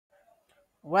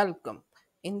Welcome.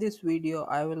 In this video,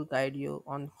 I will guide you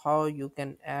on how you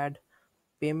can add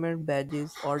payment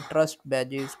badges or trust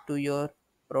badges to your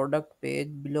product page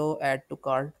below add to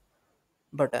cart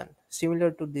button,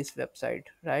 similar to this website,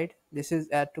 right? This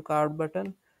is add to cart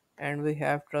button and we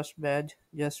have trust badge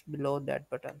just below that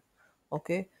button.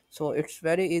 Okay, so it's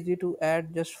very easy to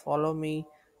add. Just follow me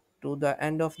to the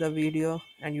end of the video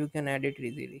and you can add it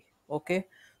easily. Okay,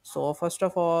 so first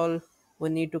of all, we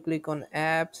need to click on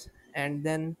apps, and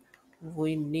then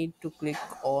we need to click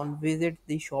on visit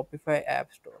the Shopify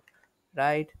app store.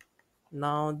 Right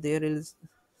now, there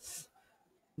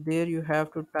you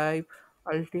have to type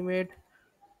ultimate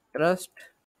trust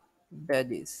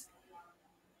badges.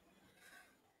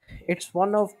 It's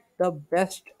one of the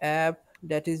best app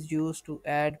that is used to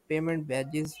add payment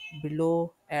badges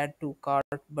below add to cart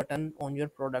button on your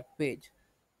product page.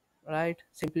 Right,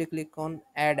 simply click on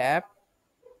add app.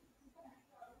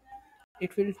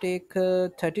 It will take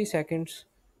 30 seconds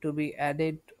to be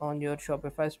added on your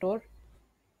Shopify store.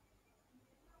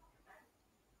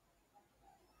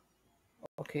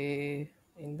 Okay,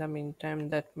 in the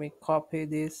meantime, let me copy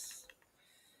this.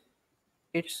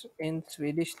 It's in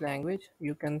Swedish language.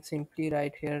 You can simply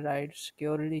write here, write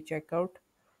securely checkout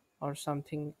or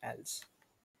something else.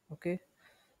 Okay,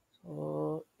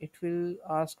 so it will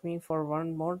ask me for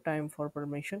one more time for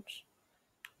permissions.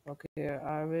 Okay,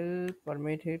 I will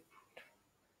permit it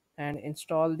and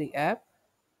install the app.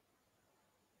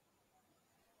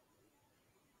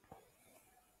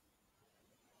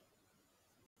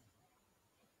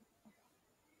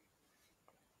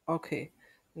 Okay,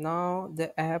 now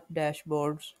the app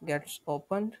dashboards gets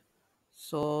opened.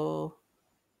 So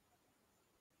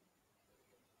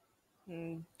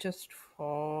just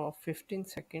for 15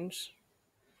 seconds.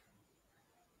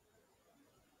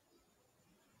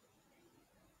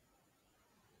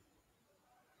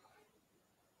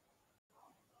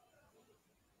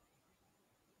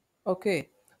 Okay,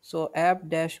 so app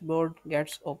dashboard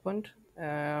gets opened.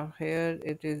 Here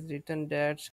it is written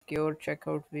that secure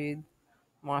checkout with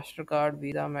MasterCard,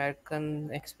 Visa,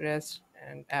 American Express,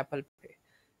 and Apple Pay.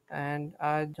 And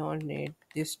I don't need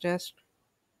this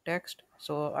text,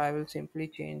 so I will simply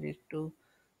change it to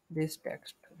this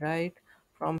text. Right,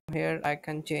 from here I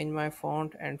can change my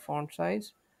font and font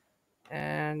size.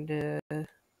 And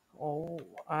oh,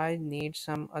 I need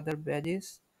some other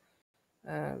badges.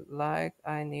 Like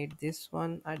I need this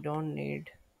one. I don't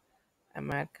need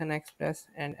American Express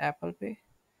and Apple Pay.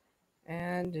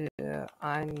 And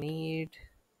I need,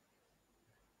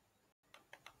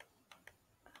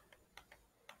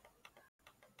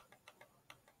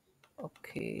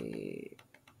 okay,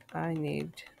 I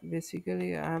need,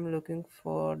 basically I'm looking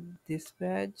for this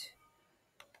badge,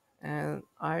 an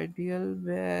ideal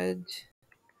badge,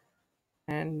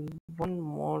 and one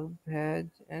more badge,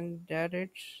 and that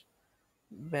it's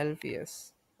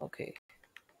Belfius. Okay,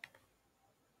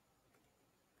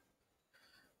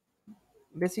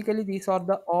 basically these are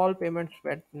the all payment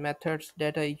methods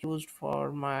that I used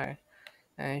for my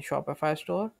Shopify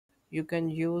store. You can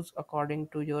use according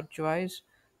to your choice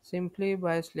simply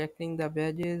by selecting the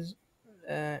badges,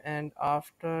 and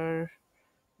after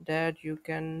that you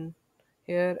can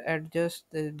here adjust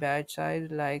the badge size,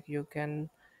 like you can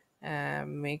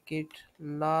make it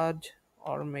large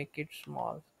or make it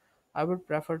small. I would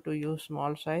prefer to use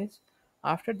small size.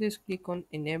 After this, click on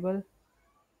enable.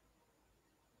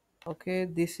 Okay,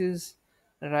 this is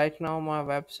right now my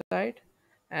website,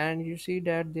 and you see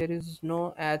that there is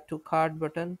no add to cart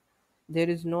button. There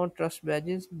is no trust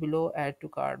badges below add to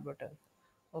cart button.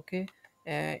 Okay,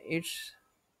 it's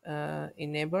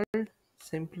enabled.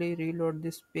 Simply reload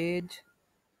this page,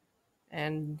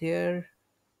 and there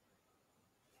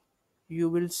you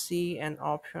will see an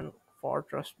option for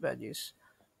trust badges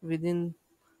within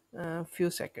a few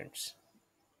seconds.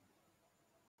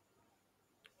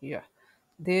 Yeah,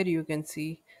 there you can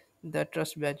see the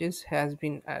trust badges has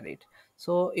been added.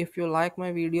 So if you like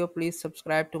my video, please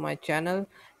subscribe to my channel,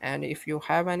 and if you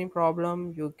have any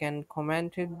problem you can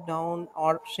comment it down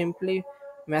or simply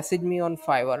message me on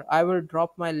Fiverr. I will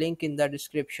drop my link in the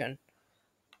description.